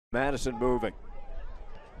Madison moving.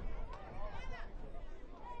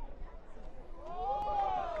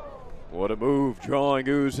 What a move, drawing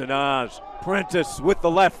oohs and ahs. Prentice with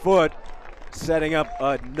the left foot, setting up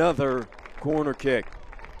another corner kick.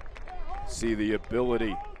 See the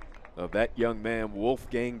ability of that young man,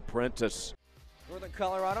 Wolfgang Prentice. Northern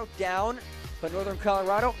Colorado down, but Northern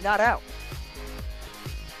Colorado not out.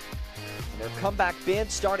 And their comeback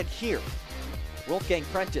bid started here. Wolfgang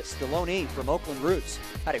Prentice, the lone E from Oakland roots,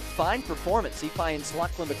 had a fine performance. He finds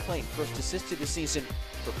Lachlan McLean, first assist of the season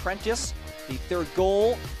for Prentice. The third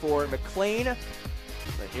goal for McLean.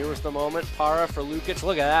 But here was the moment, Para for Lukic.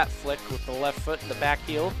 Look at that flick with the left foot and the back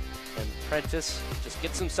heel. And Prentice just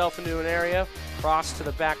gets himself into an area, cross to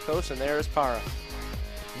the back post, and there is Para.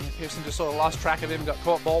 Yeah, Pearson just sort of lost track of him, got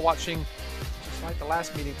caught ball watching. Just like the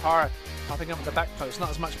last meeting, Para popping up at the back post. Not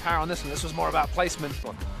as much power on this one. This was more about placement.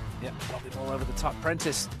 Yep, got the ball over the top.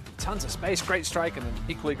 Prentice, tons of space, great strike, and an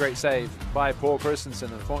equally great save by Paul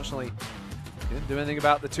Christensen. Unfortunately, he didn't do anything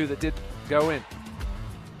about the two that did go in.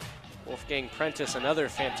 Wolfgang Prentice, another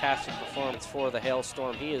fantastic performance for the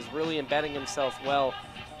Hailstorm. He is really embedding himself well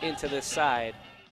into this side.